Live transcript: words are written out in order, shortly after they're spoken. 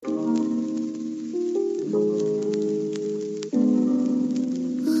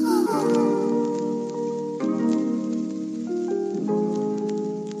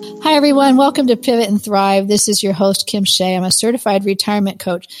Hi, everyone. Welcome to Pivot and Thrive. This is your host, Kim Shea. I'm a certified retirement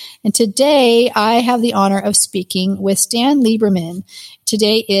coach. And today I have the honor of speaking with Stan Lieberman.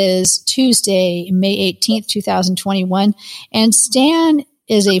 Today is Tuesday, May 18th, 2021. And Stan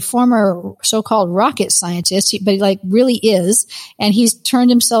is a former so-called rocket scientist, but he really is. And he's turned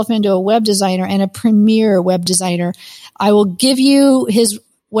himself into a web designer and a premier web designer. I will give you his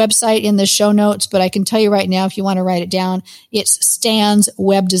website in the show notes, but I can tell you right now, if you want to write it down, it's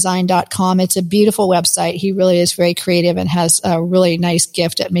stanswebdesign.com. It's a beautiful website. He really is very creative and has a really nice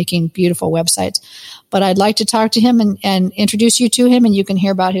gift at making beautiful websites. But I'd like to talk to him and introduce you to him, and you can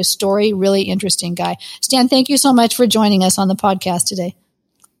hear about his story. Really interesting guy. Stan, thank you so much for joining us on the podcast today.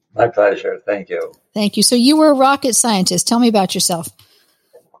 My pleasure. Thank you. Thank you. So you were a rocket scientist. Tell me about yourself.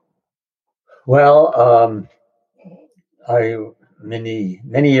 Well, many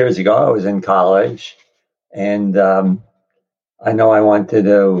years ago, I was in college, and I know I wanted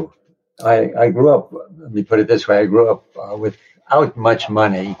to. I grew up. Let me put it this way: I grew up without much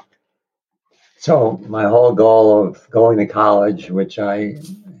money. So my whole goal of going to college, which I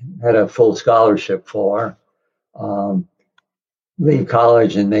had a full scholarship for, leave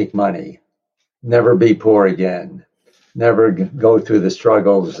college and make money, never be poor again, never go through the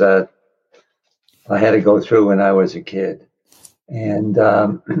struggles that I had to go through when I was a kid. And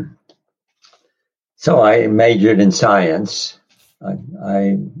so I majored in science.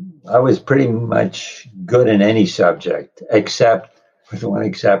 I was pretty much good in any subject, except with one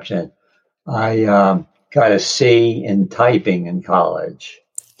exception. I got a C in typing in college.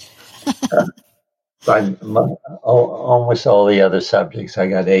 But almost all the other subjects, I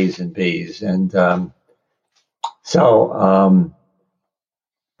got A's and B's. And so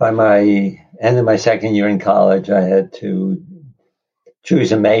by my end of my second year in college, I had to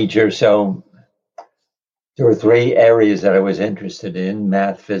choose a major. So there were three areas that I was interested in: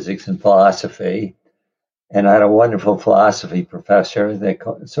 math, physics, and philosophy. And I had a wonderful philosophy professor that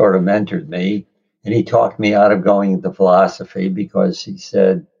sort of mentored me. And he talked me out of going into philosophy because he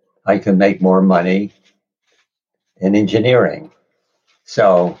said I could make more money in engineering.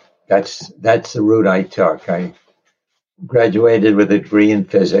 So that's the route I took. I graduated with a degree in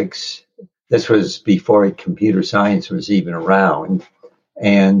physics. This was before computer science was even around.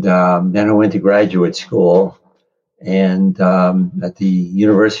 And then I went to graduate school and at the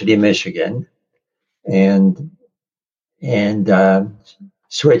University of Michigan, and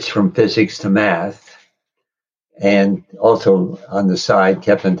switched from physics to math. And also on the side,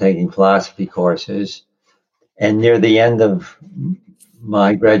 kept on taking philosophy courses. And near the end of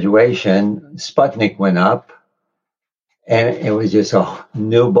my graduation, Sputnik went up, and it was just a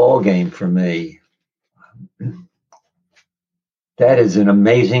new ball game for me. That is an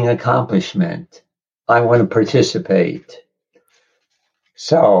amazing accomplishment. I want to participate.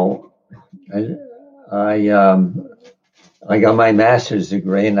 So I got my master's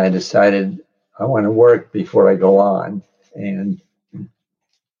degree, and I decided I want to work before I go on. And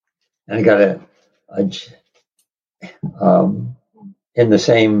I got in the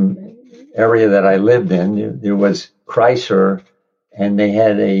same area that I lived in, there was Chrysler, and they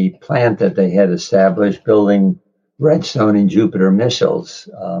had a plant that they had established building Redstone and Jupiter missiles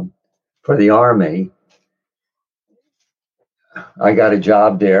for the Army. I got a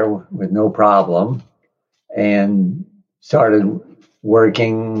job there with no problem and started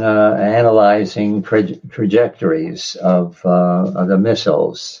working, analyzing trajectories of the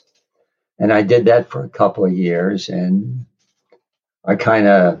missiles. And I did that for a couple of years, and I kind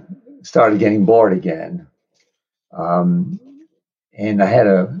of started getting bored again. And I had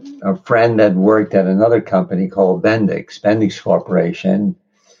a friend that worked at another company called Bendix Corporation,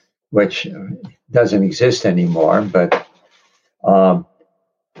 which doesn't exist anymore. But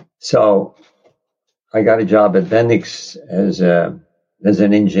so I got a job at Bendix as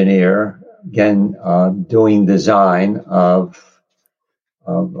an engineer, again doing design of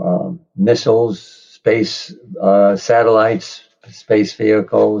missiles, space satellites, space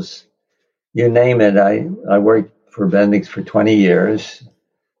vehicles, you name it. I worked for Bendix for 20 years.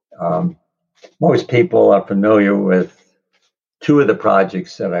 Most people are familiar with two of the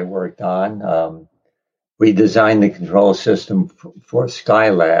projects that I worked on. We designed the control system for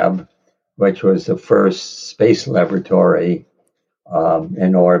Skylab, which was the first space laboratory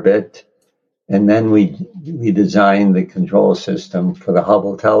in orbit. And then we designed the control system for the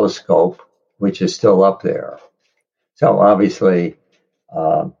Hubble telescope, which is still up there. So obviously,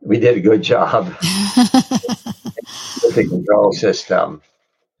 we did a good job with the control system.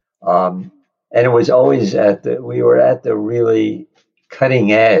 And it was always we were at the really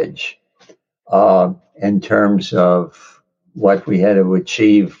cutting edge in terms of what we had to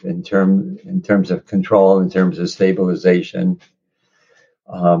achieve in terms of control, in terms of stabilization.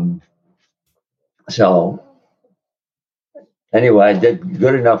 So anyway, I did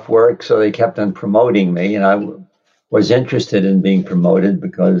good enough work, so they kept on promoting me, and I was interested in being promoted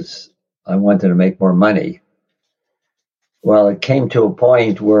because I wanted to make more money. Well, it came to a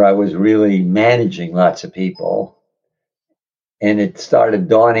point where I was really managing lots of people, and it started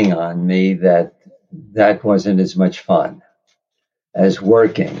dawning on me that that wasn't as much fun as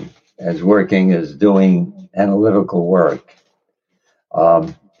working as doing analytical work.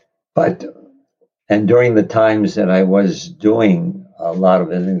 And during the times that I was doing a lot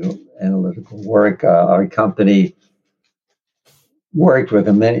of analytical work, our company worked with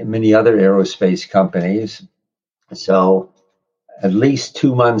many other aerospace companies. So at least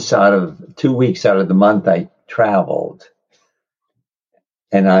 2 weeks out of the month, I traveled.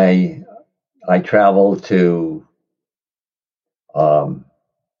 And I traveled to all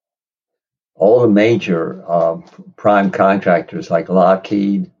the major prime contractors like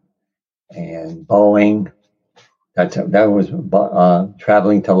Lockheed and Boeing.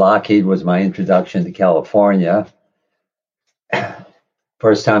 Traveling to Lockheed was my introduction to California.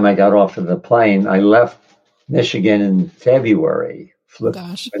 First time I got off of the plane, I left Michigan in February.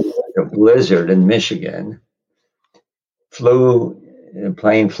 A blizzard in Michigan. The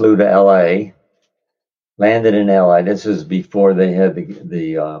plane flew to LA, landed in LA. This is before they had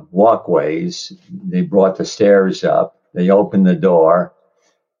the walkways. They brought the stairs up. They opened the door,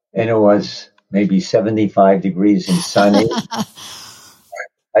 and it was maybe 75 degrees and sunny.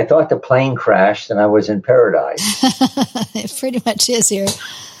 I thought the plane crashed and I was in paradise. It pretty much is here.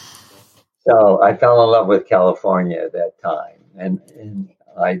 So I fell in love with California at that time, and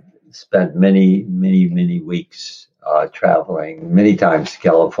I spent many weeks traveling many times to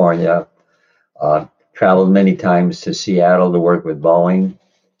California. Traveled many times to Seattle to work with Boeing,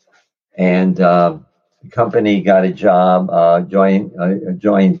 and the company got a joint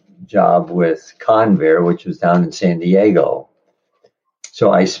job with Convair, which was down in San Diego.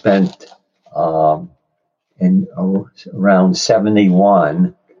 So I spent in around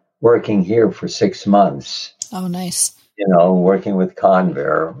 71 working here for 6 months. Oh, nice. Working with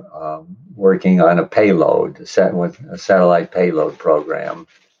Convair, working on a satellite payload program.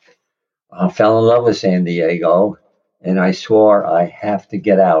 I fell in love with San Diego, and I swore I have to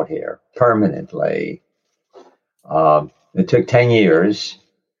get out here permanently. It took 10 years.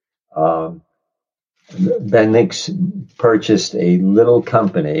 Bendix purchased a little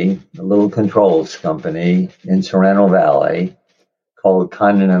controls company in Sorrento Valley called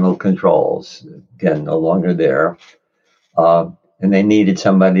Continental Controls. Again, no longer there. And they needed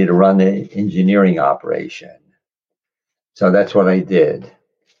somebody to run the engineering operation. So that's what I did.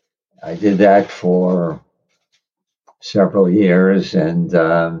 I did that for several years, and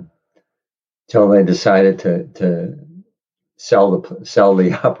till they decided to sell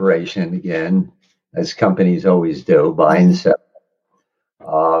the operation again, as companies always do, buy and sell.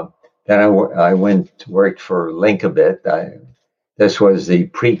 Then I worked for Linkabit. This was the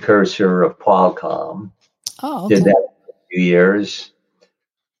precursor of Qualcomm. Oh, okay. Did that for a few years.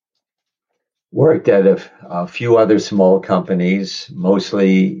 Worked at a few other small companies,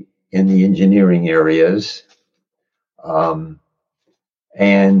 mostly in the engineering areas, and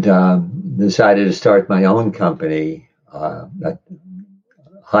decided to start my own company, a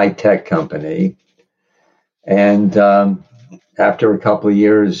high-tech company. And after a couple of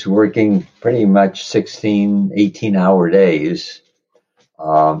years working pretty much 16, 18-hour days,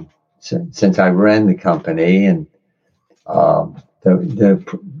 since I ran the company, and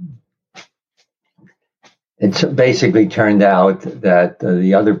it basically turned out that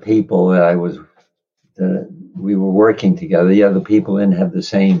the other people that we were working together, the other people didn't have the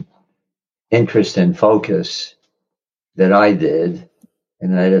same interest and focus that I did.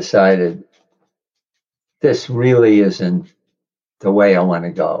 And I decided this really isn't the way I want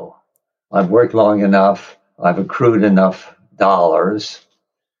to go. I've worked long enough. I've accrued enough dollars.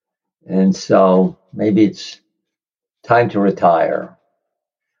 And so maybe it's time to retire.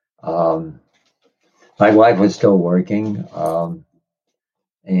 My wife was still working.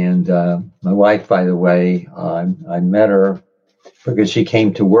 And my wife, by the way, I met her because she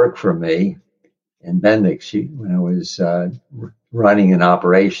came to work for me in Bendix when I was running an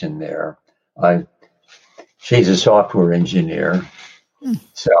operation there. She's a software engineer.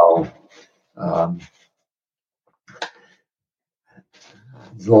 So,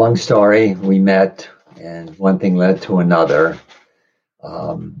 long story, we met, and one thing led to another.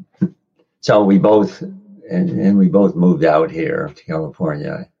 So we both moved out here to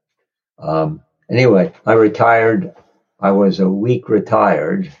California. Anyway, I retired I was a week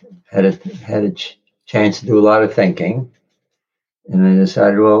retired, had a chance to do a lot of thinking, and I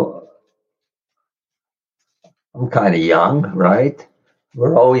decided, well, I'm kind of young, right?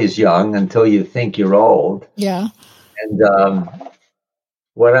 We're always young until you think you're old. Yeah. And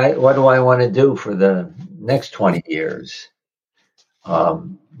what do I want to do for the next 20 years?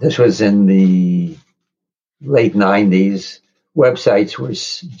 This was in the late 90s. Websites were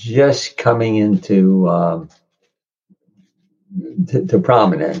just coming into to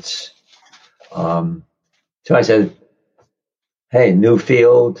prominence. So I said, hey, new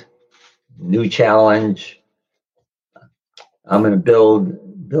field, new challenge. I'm going to build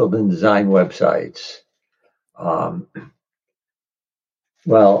and design websites.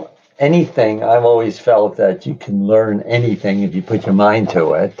 Well, anything, I've always felt that you can learn anything if you put your mind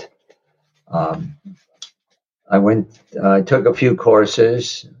to it. I took a few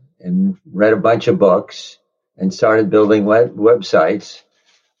courses and read a bunch of books and started building websites.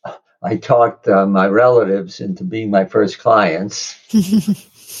 I talked my relatives into being my first clients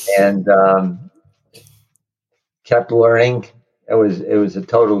and kept learning. It was a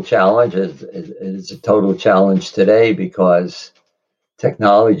total challenge. It's a total challenge today because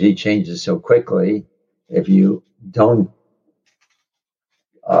technology changes so quickly. If you don't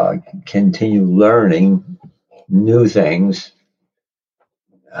continue learning new things,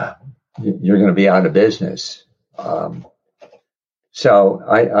 you're going to be out of business. So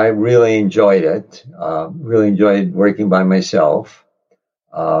I really enjoyed it. Really enjoyed working by myself,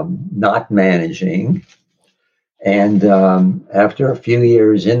 not managing. And after a few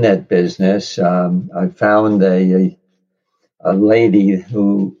years in that business, I found a lady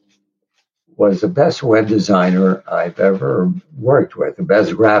who was the best web designer I've ever worked with, the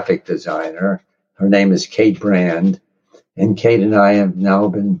best graphic designer. Her name is Kate Brand. And Kate and I have now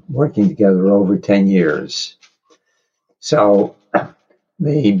been working together over 10 years. So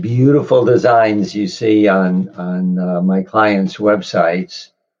the beautiful designs you see on my clients' websites,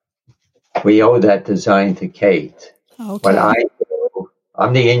 we owe that design to Kate. Okay. What I do,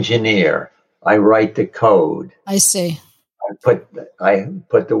 I'm the engineer. I write the code. I see. I put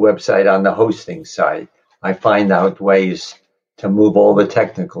the website on the hosting site. I find out ways to move all the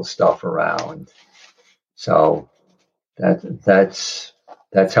technical stuff around. So that's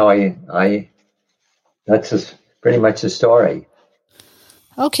how that's pretty much the story.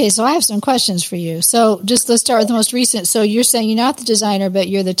 Okay, so I have some questions for you. So just let's start with the most recent. So you're saying you're not the designer, but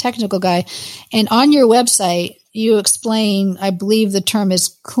you're the technical guy. And on your website, you explain, I believe the term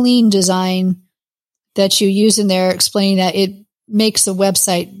is clean design that you use in there, explaining that it makes the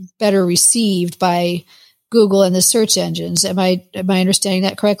website better received by Google and the search engines. Am I understanding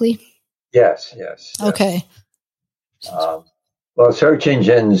that correctly? Yes. Okay. Well, search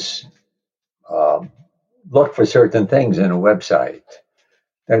engines look for certain things in a website.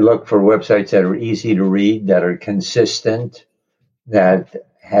 They look for websites that are easy to read, that are consistent, that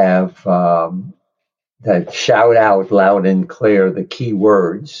have that shout out loud and clear the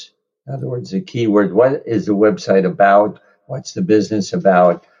keywords. In other words, the keyword, what is the website about? What's the business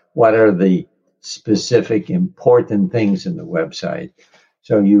about? What are the specific important things in the website?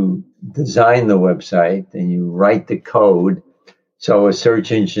 So you design the website and you write the code so a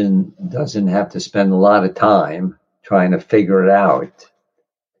search engine doesn't have to spend a lot of time trying to figure it out.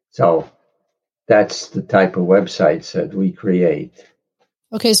 So that's the type of websites that we create.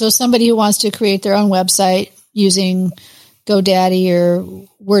 Okay, so somebody who wants to create their own website using GoDaddy or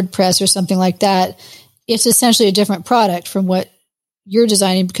WordPress or something like that, it's essentially a different product from what you're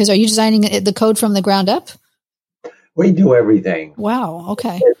designing, because are you designing the code from the ground up? We do everything. Wow,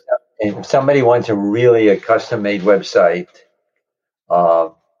 okay. If somebody wants a custom-made website,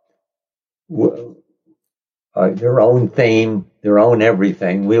 their own theme, their own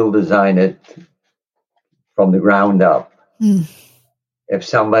everything, we'll design it from the ground up. If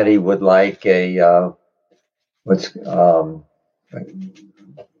somebody would like a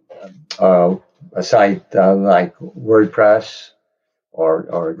site like WordPress or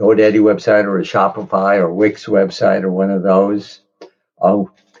a GoDaddy website or a Shopify or Wix website or one of those,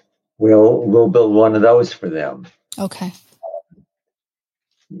 we'll build one of those for them. Okay.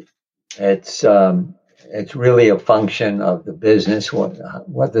 It's really a function of the business.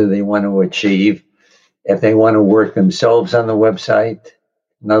 What do they want to achieve? If they want to work themselves on the website,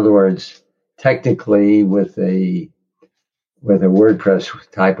 in other words, technically with a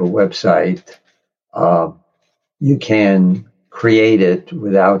WordPress type of website, you can create it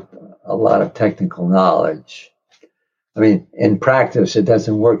without a lot of technical knowledge. I mean, in practice, it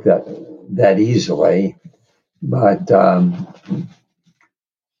doesn't work that easily, but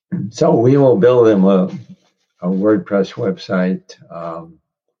so we will build them a WordPress website.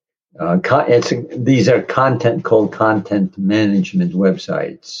 These are content management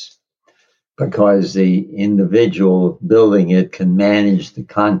websites, because the individual building it can manage the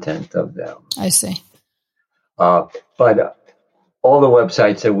content of them. I see. But all the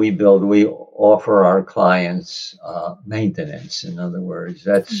websites that we build, we offer our clients maintenance. In other words,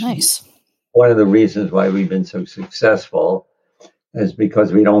 that's nice. One of the reasons why we've been so successful is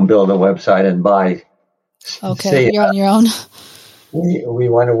because we don't build a website and buy. Okay, you're on your own. We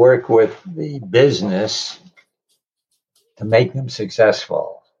want to work with the business to make them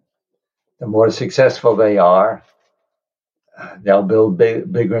successful. The more successful they are, they'll build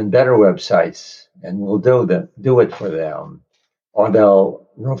bigger and better websites, and we'll do it for them, or they'll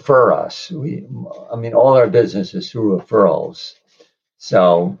refer us. All our business is through referrals.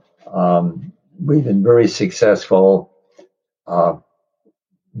 So we've been very successful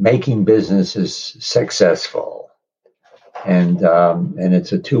making businesses successful, and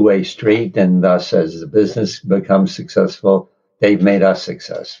it's a two-way street. And thus, as the business becomes successful, they've made us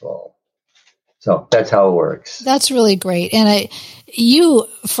successful. So that's how it works. That's really great. And you,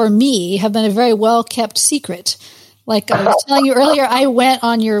 for me, have been a very well-kept secret. Like I was telling you earlier, I went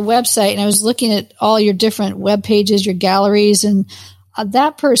on your website and I was looking at all your different web pages, your galleries, and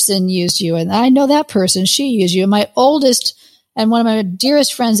that person used you. And I know that person, she used you. And my oldest and one of my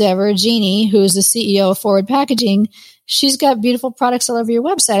dearest friends ever, Jeannie, who's the CEO of Forward Packaging, she's got beautiful products all over your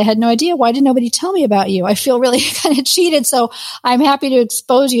website. I had no idea. Why did nobody tell me about you? I feel really kind of cheated. So I'm happy to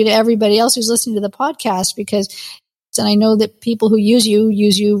expose you to everybody else who's listening to the podcast, and I know that people who use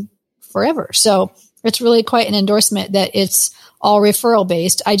you forever. So it's really quite an endorsement that it's all referral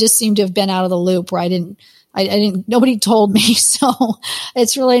based. I just seem to have been out of the loop where nobody told me. So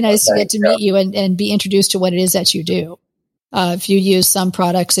it's really nice to get to meet you and be introduced to what it is that you do. If you use some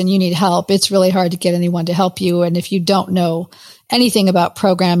products and you need help, it's really hard to get anyone to help you. And if you don't know anything about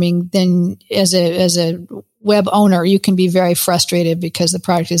programming, then as a web owner, you can be very frustrated because the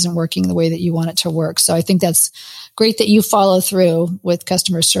product isn't working the way that you want it to work. So I think that's great that you follow through with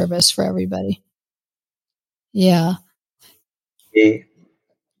customer service for everybody. Yeah.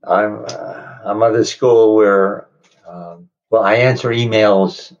 I'm of the school where, I answer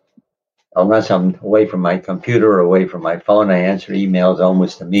emails. Unless I'm away from my computer or away from my phone, I answer emails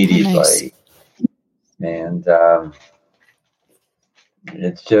almost immediately. Nice. And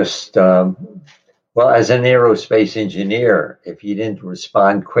it's just, as an aerospace engineer, if you didn't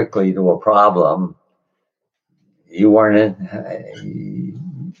respond quickly to a problem, you weren't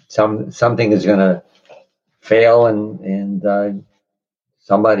something is going to fail and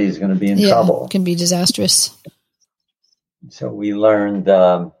somebody's going to be in trouble. It can be disastrous. So we learned,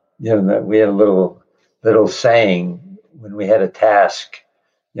 we had a little saying when we had a task,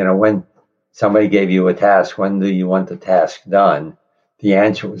 when somebody gave you a task, when do you want the task done? The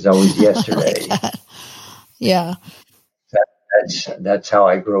answer was always yesterday. Yeah. That's how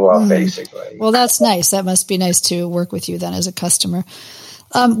I grew up, basically. Well, that's nice. That must be nice to work with you then as a customer.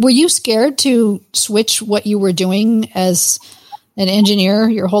 Were you scared to switch what you were doing as an engineer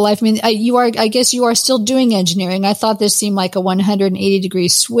your whole life? I mean, I guess you are still doing engineering. I thought this seemed like a 180-degree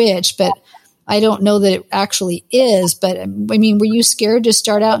switch, but I don't know that it actually is. But I mean, were you scared to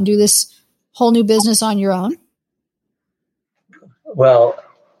start out and do this whole new business on your own? Well,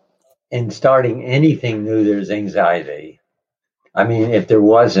 in starting anything new, there's anxiety. I mean, if there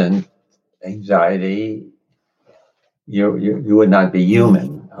wasn't anxiety, you would not be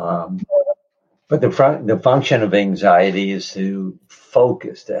human. But the function of anxiety is to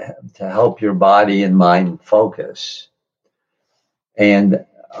focus, to help your body and mind focus. And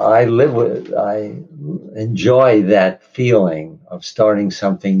I enjoy that feeling of starting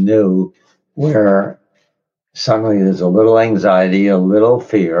something new where suddenly there's a little anxiety, a little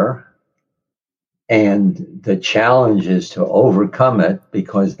fear, and the challenge is to overcome it,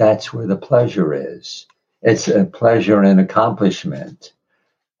 because that's where the pleasure is. It's a pleasure and accomplishment.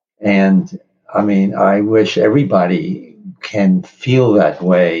 And I mean, I wish everybody can feel that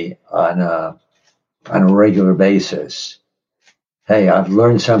way on a regular basis. Hey, I've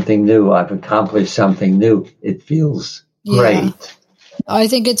learned something new. I've accomplished something new. It feels great. I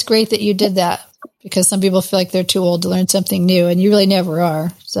think it's great that you did that, because some people feel like they're too old to learn something new, and you really never are.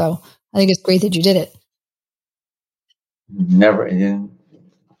 So I think it's great that you did it.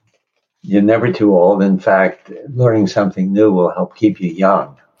 You're never too old. In fact, learning something new will help keep you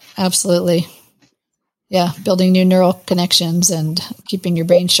young. Absolutely. Yeah, building new neural connections and keeping your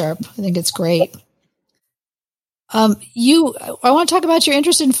brain sharp. I think it's great. I want to talk about your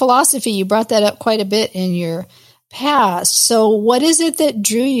interest in philosophy. You brought that up quite a bit in your past. So what is it that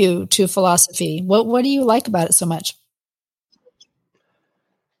drew you to philosophy? What do you like about it so much?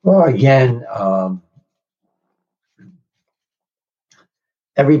 Well, again,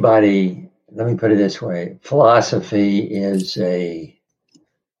 everybody, let me put it this way. Philosophy is a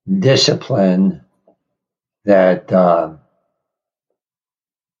discipline that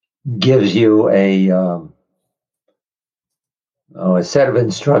gives you a set of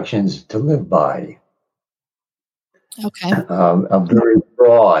instructions to live by. Okay. A very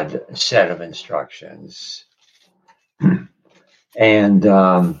broad set of instructions. And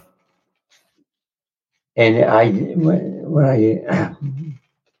when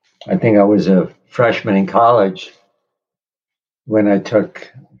I think I was a freshman in college when I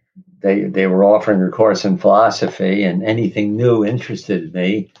took, they were offering a course in philosophy, and anything new interested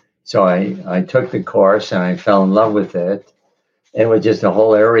me. So I took the course and I fell in love with it. It was just a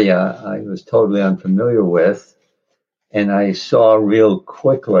whole area I was totally unfamiliar with. And I saw real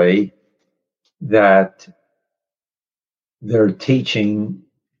quickly that they're teaching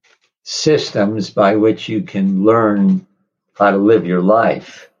systems by which you can learn how to live your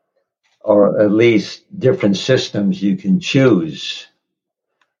life, or at least different systems you can choose.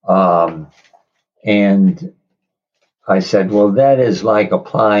 And I said, well, that is like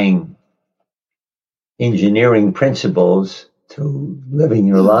applying engineering principles to living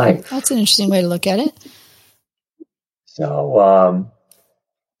your life. That's an interesting way to look at it. So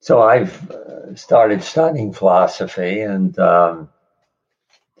I've started studying philosophy, and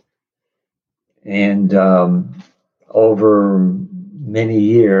over many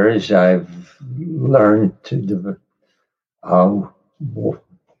years, I've learned to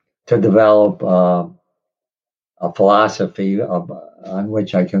develop a philosophy on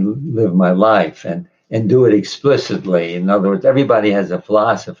which I can live my life and do it explicitly. In other words, everybody has a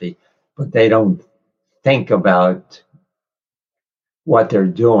philosophy, but they don't think about what they're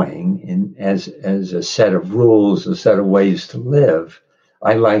doing as a set of rules, a set of ways to live.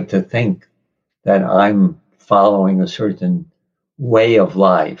 I like to think that I'm following a certain way of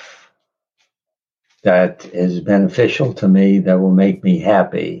life that is beneficial to me, that will make me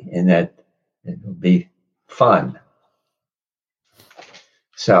happy, and that it will be fun.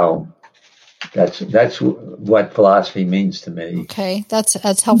 So that's what philosophy means to me. Okay, that's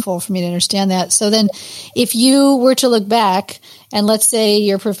helpful for me to understand that. So then, if you were to look back, and let's say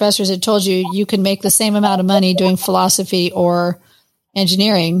your professors had told you you could make the same amount of money doing philosophy or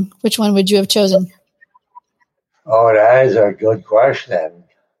engineering, which one would you have chosen? Oh, that is a good question.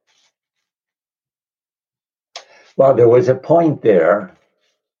 Well, there was a point there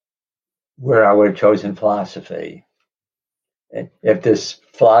where I would have chosen philosophy. If this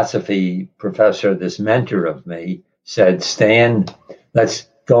philosophy professor, this mentor of me, said, Stan, let's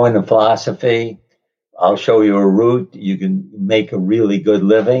go into philosophy. I'll show you a route. You can make a really good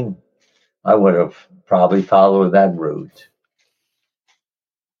living. I would have probably followed that route.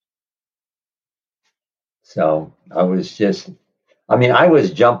 So I was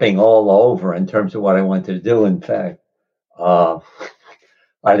jumping all over in terms of what I wanted to do. In fact, I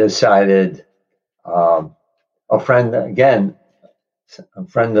decided, a friend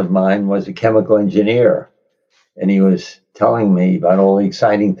of mine was a chemical engineer, and he was telling me about all the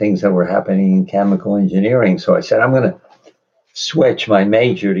exciting things that were happening in chemical engineering. So I said, I'm going to switch my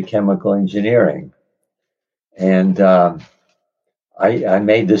major to chemical engineering. And I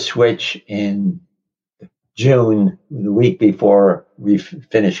made the switch in June, the week before we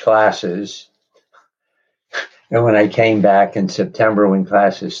finished classes. And when I came back in September, when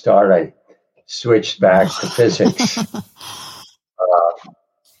classes start, I switched back to physics.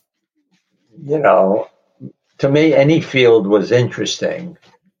 To me, any field was interesting.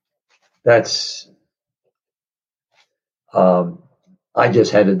 That's, I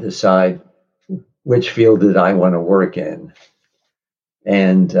just had to decide which field did I want to work in.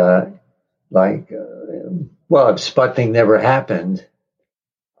 And if Sputnik never happened,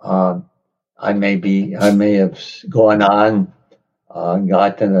 I may have gone on,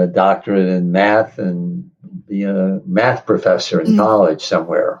 gotten a doctorate in math and be a math professor in college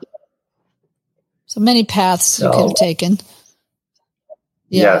somewhere. So many paths you could have taken.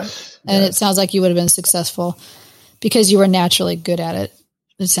 Yeah. Yes. And it sounds like you would have been successful because you were naturally good at it.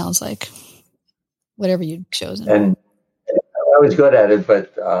 It sounds like whatever you'd chosen. And I was good at it,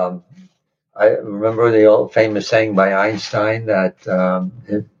 but I remember the old famous saying by Einstein that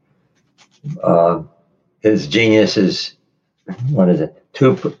his genius is,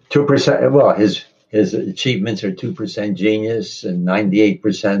 2%? Well, his achievements are 2% genius and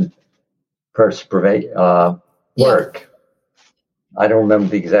 98% work. I don't remember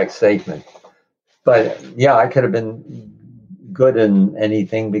the exact statement, But yeah, I could have been good in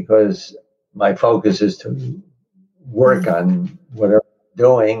anything because my focus is to work on whatever I'm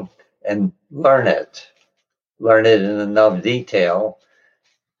doing and learn it in enough detail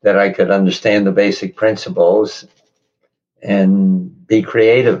that I could understand the basic principles and be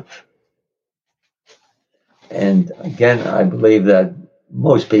creative. And again, I believe that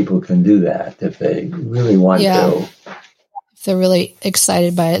most people can do that if they really want to. If they're really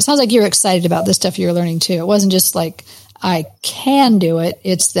excited by it. It sounds like you're excited about this stuff you're learning too. It wasn't just like, I can do it.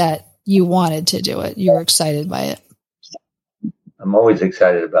 It's that you wanted to do it. You were excited by it. I'm always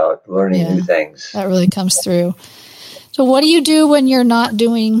excited about learning new things. That really comes through. So what do you do when you're not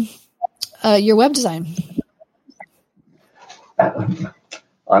doing your web design?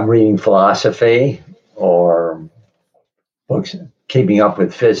 I'm reading philosophy or books, keeping up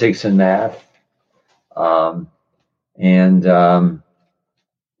with physics and math, and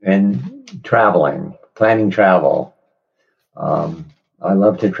traveling, planning travel. I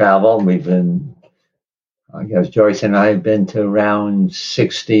love to travel. I guess Joyce and I have been to around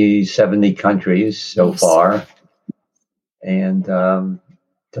 60, 70 countries so far. And to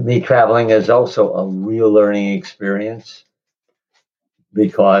me, traveling is also a real learning experience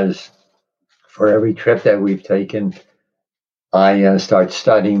because for every trip that we've taken, I start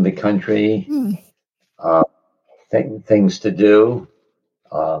studying the country, things to do.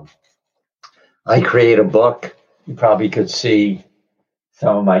 I create a book. You probably could see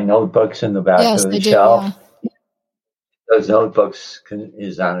some of my notebooks in the back of the shelf. Yeah. Those notebooks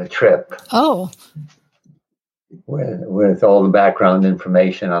is on a trip. Oh. With all the background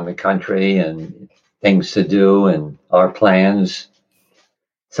information on the country and things to do and our plans.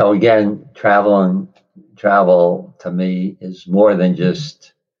 So again, travel to me is more than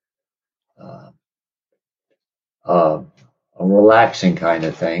just a relaxing kind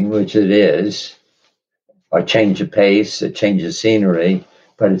of thing, which it is, a change of pace, a change of scenery,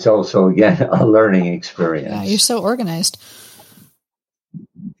 but it's also, again, a learning experience. Yeah, you're so organized.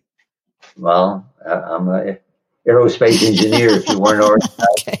 Well, I'm an aerospace engineer. If you weren't organized,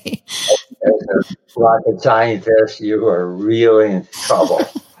 okay. As a rocket scientist, you are really in trouble.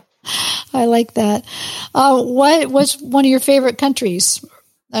 I like that. What was one of your favorite countries?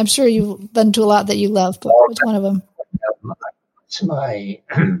 I'm sure you've been to a lot that you love, but which one of them? It's my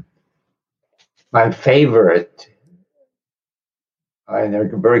favorite.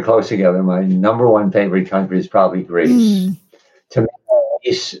 They're very close together. My number one favorite country is probably Greece. To me,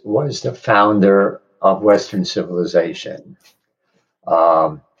 Greece was the founder of Western civilization.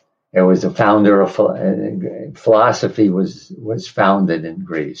 It was the founder of philosophy was founded in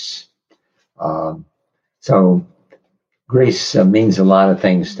Greece. So Greece means a lot of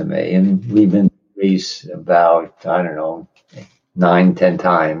things to me, and we've been to Greece about 9-10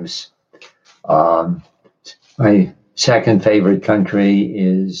 times. My second favorite country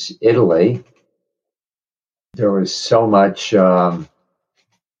is Italy. There was so much to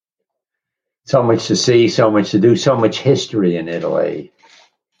see, so much to do, so much history in Italy.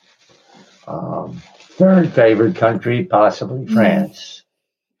 Third favorite country, possibly France.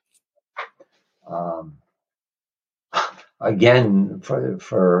 Again,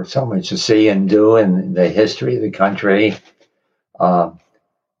 for so much to see and do in the history of the country.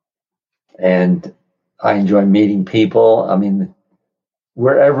 And I enjoy meeting people. I mean,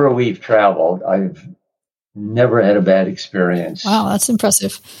 wherever we've traveled, I've never had a bad experience. Wow, that's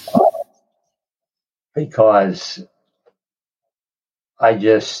impressive. Because I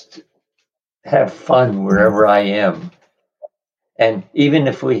just have fun wherever I am. And even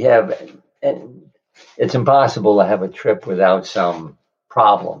if it's impossible to have a trip without some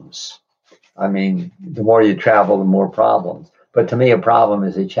problems. I mean, the more you travel, the more problems. But to me, a problem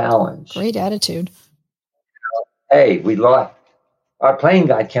is a challenge. Great attitude. Hey, we lost. Our plane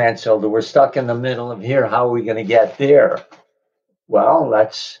got canceled. We're stuck in the middle of here. How are we going to get there? Well,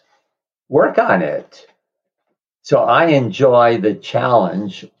 let's work on it. So I enjoy the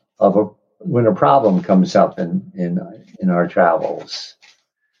challenge of when a problem comes up in our travels.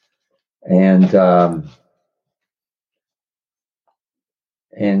 And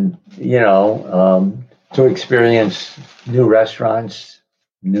to experience new restaurants,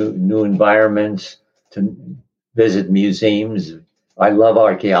 new environments, to visit museums. I love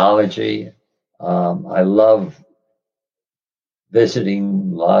archaeology. I love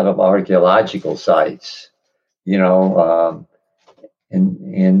visiting a lot of archaeological sites. In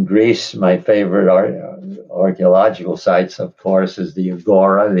Greece, my favorite archaeological sites, of course, is the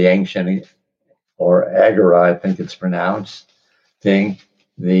Agora, the ancient, or Agora, I think it's pronounced, thing.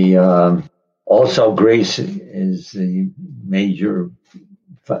 Also, Greece is the major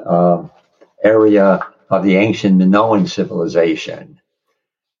area of the ancient Minoan civilization,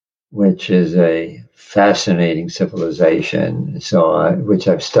 which is a fascinating civilization, which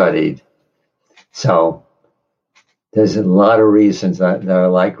I've studied. So there's a lot of reasons that I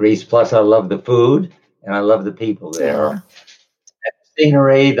like Greece. Plus, I love the food and I love the people there. Yeah. The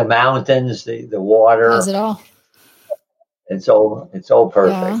scenery, the mountains, the water. Has it all? It's all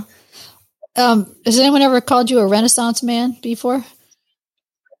perfect. Yeah. Has anyone ever called you a Renaissance man before?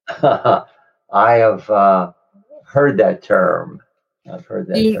 I have heard that term. I've heard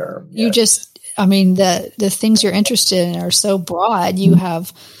that term. Yes. You just, I mean, the things you're interested in are so broad. You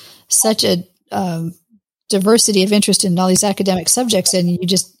have such a diversity of interest in all these academic subjects, and you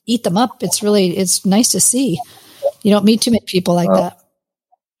just eat them up. It's nice to see. You don't meet too many people like that.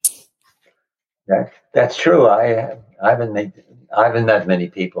 That's true. I haven't met many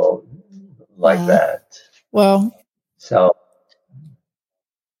people like that. Well,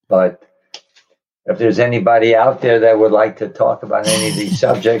 but if there's anybody out there that would like to talk about any of these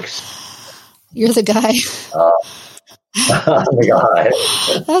subjects, you're the guy. I'm the guy.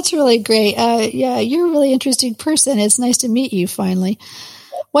 That's really great. Yeah, you're a really interesting person. It's nice to meet you finally.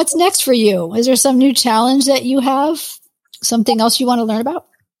 What's next for you? Is there some new challenge that you have? Something else you want to learn about?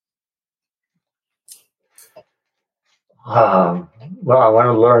 Well, I want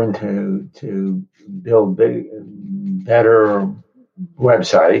to learn to build better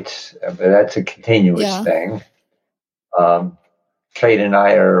websites, but that's a continuous thing. Kate and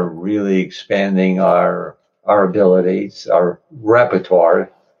I are really expanding our abilities, our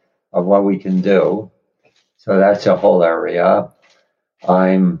repertoire of what we can do. So that's a whole area.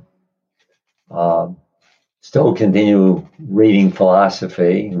 I'm still continue reading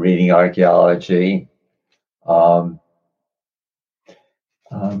philosophy, reading archaeology,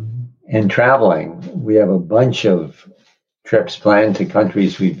 and traveling. We have a bunch of trips planned to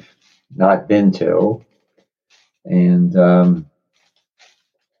countries we've not been to. And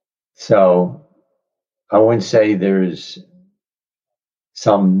so I wouldn't say there's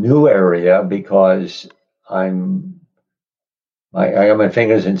some new area because I got my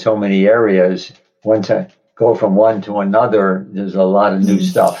fingers in so many areas. Once I go from one to another, there's a lot of new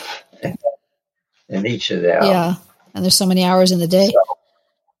stuff in each of them. Yeah, and there's so many hours in the day.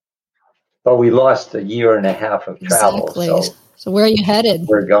 But we lost a year and a half of travel. Exactly. So where are you headed?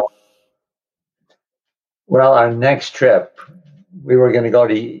 We're going. Well, our next trip, we were going to go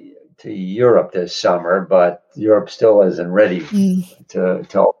to Europe this summer, but Europe still isn't ready to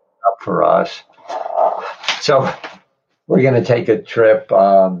open up for us. So we're going to take a trip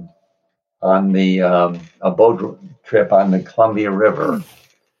on a boat trip on the Columbia River,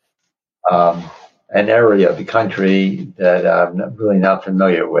 an area of the country that I'm really not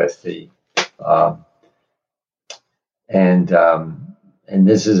familiar with. And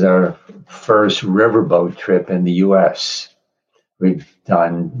this is our first riverboat trip in the U.S. We've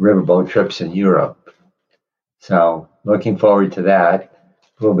done riverboat trips in Europe. So looking forward to that.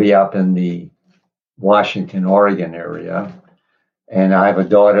 We'll be up in the Washington, Oregon area. And I have a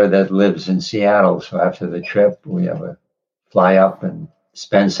daughter that lives in Seattle. So after the trip, we have a fly up and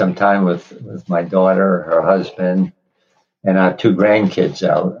spend some time with my daughter, her husband, and our 2 grandkids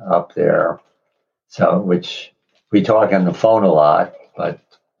up there. So, which we talk on the phone a lot, but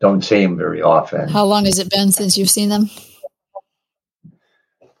don't see them very often. How long has it been since you've seen them?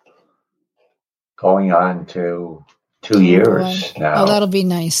 Going on to 2 years now. Oh, that'll be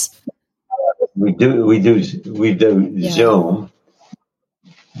nice. We do Zoom,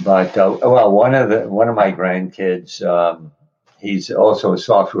 but one of my grandkids, he's also a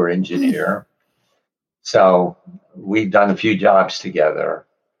software engineer, so we've done a few jobs together.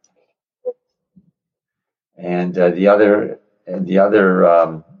 And the other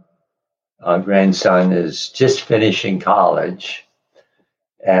grandson is just finishing college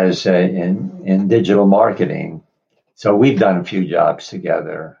as in digital marketing. So we've done a few jobs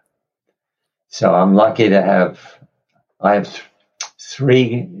together. So I'm lucky to have. I have 4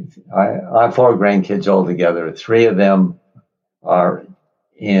 grandkids altogether. 3 of them are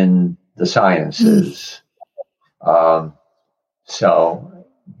in the sciences. So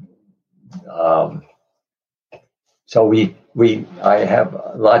I have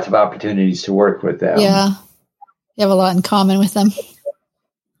lots of opportunities to work with them. Yeah. You have a lot in common with them.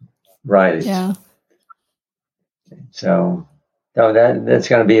 Right. Yeah. So that's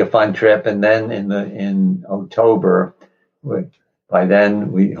going to be a fun trip. And then in October, by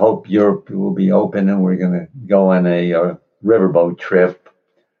then we hope Europe will be open and we're going to go on a riverboat trip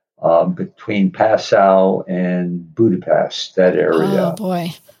between Passau and Budapest, that area. Oh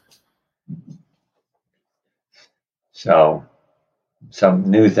boy. So some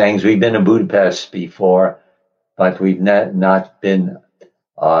new things. We've been to Budapest before, but we've not been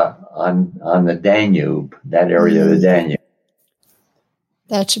on the Danube, that area of the Danube.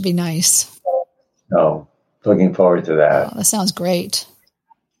 That should be nice. So, looking forward to that. Oh, that sounds great.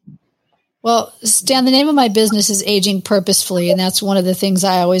 Well, Stan, the name of my business is Aging Purposefully, and that's one of the things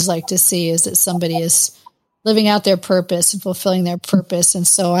I always like to see is that somebody is living out their purpose and fulfilling their purpose. And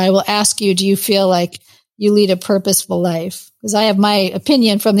so I will ask you, do you feel like you lead a purposeful life? Because I have my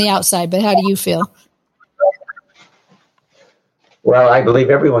opinion from the outside, but how do you feel? Well, I believe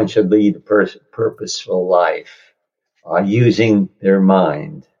everyone should lead a purposeful life, using their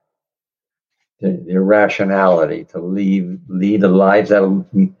mind, their rationality to lead a life that will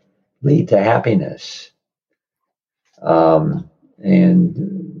lead to happiness. And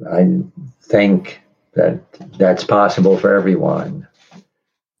I think that's possible for everyone.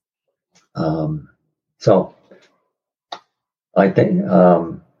 So I think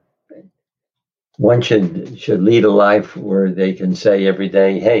one should lead a life where they can say every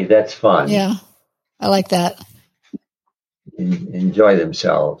day, "Hey, that's fun." Yeah, I like that. Enjoy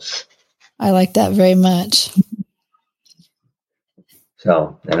themselves. I like that very much.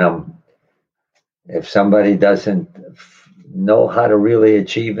 So, if somebody doesn't know how to really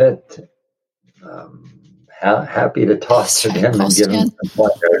achieve it, happy to talk to them and give them some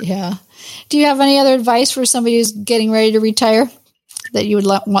pointers. Yeah. Do you have any other advice for somebody who's getting ready to retire that you would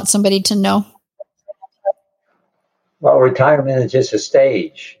want somebody to know? Well, retirement is just a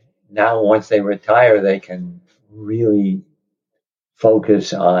stage. Now, once they retire, they can really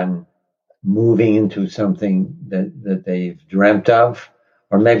focus on moving into something that they've dreamt of,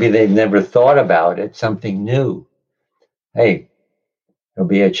 or maybe they've never thought about it, something new. Hey, there'll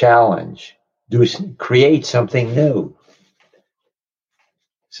be a challenge. Create something new.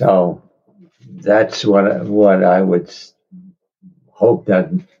 So that's what I would hope that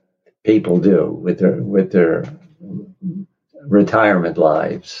people do with their retirement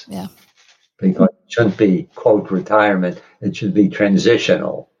lives. Yeah. Because it shouldn't be, quote, retirement. It should be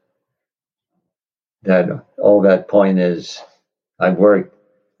transitional. That all that point is, I've worked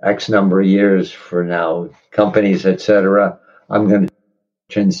X number of years for now companies, etc. I'm going to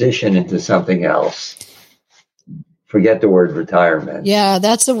transition into something else. Forget the word retirement. Yeah,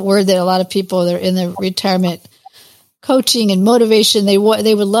 that's a word that a lot of people that are in the retirement coaching and motivation, they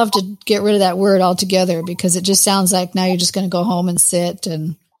would love to get rid of that word altogether because it just sounds like now you're just going to go home and sit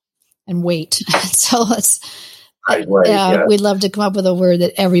and wait. So we'd love to come up with a word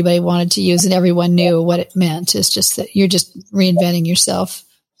that everybody wanted to use and everyone knew what it meant. It's just that you're just reinventing yourself,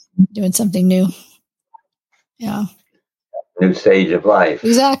 doing something new. Yeah. New stage of life.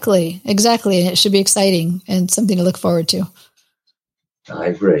 Exactly. And it should be exciting and something to look forward to. I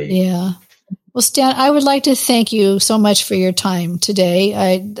agree. Yeah. Well, Stan, I would like to thank you so much for your time today.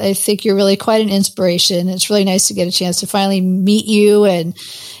 I think you're really quite an inspiration. It's really nice to get a chance to finally meet you and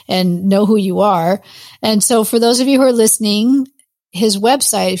know who you are. And so for those of you who are listening, his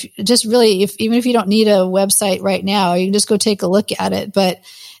website, even if you don't need a website right now, you can just go take a look at it. But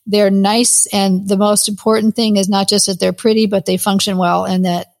they're nice. And the most important thing is not just that they're pretty, but they function well and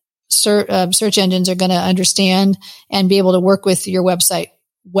that search engines are going to understand and be able to work with your website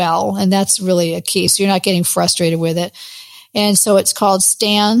well. And that's really a key. So you're not getting frustrated with it. And so it's called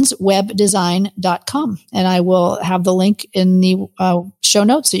stanswebdesign.com. And I will have the link in the show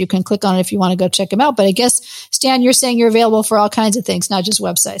notes so you can click on it if you want to go check them out. But I guess, Stan, you're saying you're available for all kinds of things, not just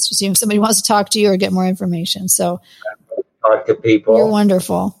websites. Just if somebody wants to talk to you or get more information. So talk to people. You're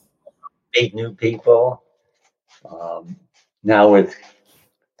wonderful. Meet new people. Now with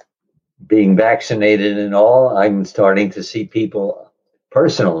being vaccinated and all, I'm starting to see people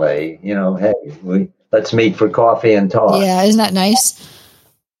personally, hey, let's meet for coffee and talk. Yeah, isn't that nice?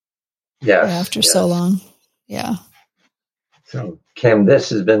 Yes. After so long. Yeah. So, Kim, this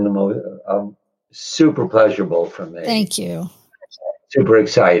has been the most super pleasurable for me. Thank you. Super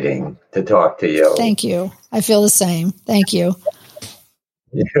exciting to talk to you. Thank you. I feel the same. Thank you.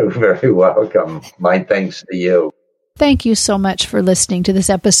 You're very welcome. My thanks to you. Thank you so much for listening to this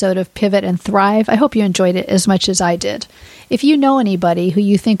episode of Pivot and Thrive. I hope you enjoyed it as much as I did. If you know anybody who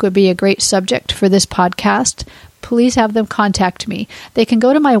you think would be a great subject for this podcast, please have them contact me. They can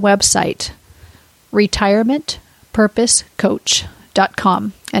go to my website,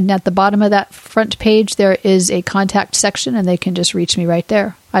 retirementpurposecoach.com. And at the bottom of that front page, there is a contact section, and they can just reach me right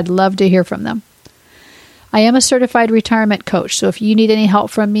there. I'd love to hear from them. I am a certified retirement coach, so if you need any help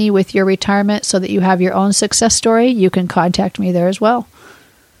from me with your retirement so that you have your own success story, you can contact me there as well.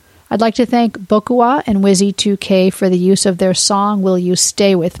 I'd like to thank Bokua and Wizzy2K for the use of their song, Will You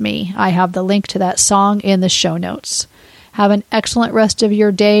Stay With Me? I have the link to that song in the show notes. Have an excellent rest of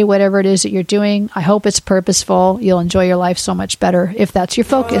your day, whatever it is that you're doing. I hope it's purposeful. You'll enjoy your life so much better if that's your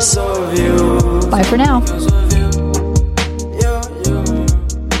focus. Bye for now.